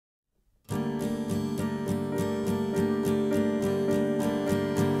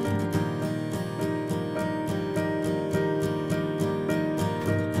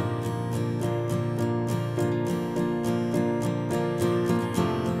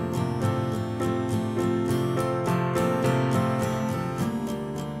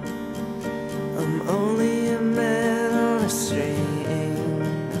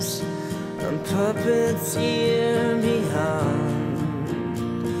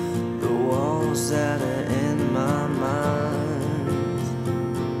that are in my mind.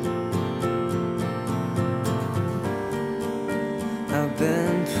 I've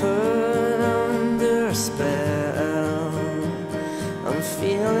been put under a spell. I'm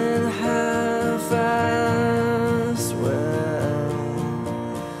feeling half as well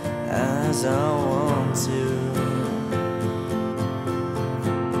as I want to.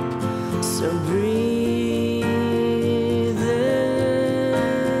 So breathe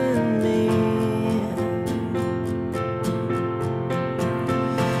in me,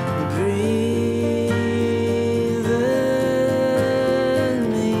 breathe in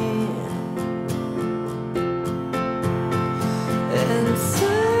me, and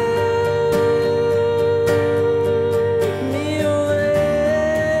take me away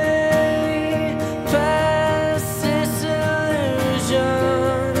past this illusion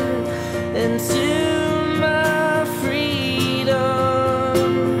into my freedom,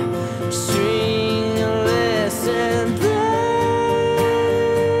 stringless, and break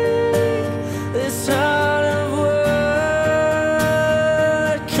this heart of wood,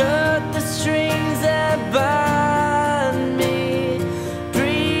 cut the strings that bind me,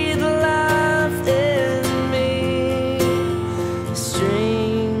 breathe life in me,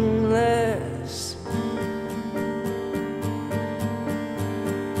 stringless.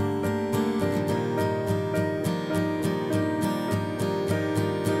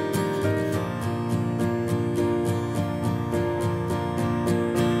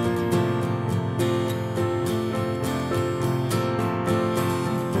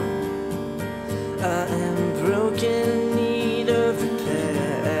 I am broken, in need of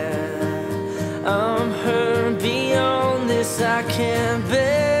repair. I'm hurt beyond this, I can't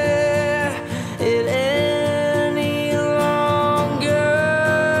bear it any longer.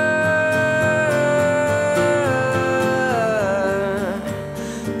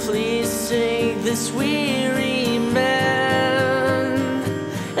 Please take this wheel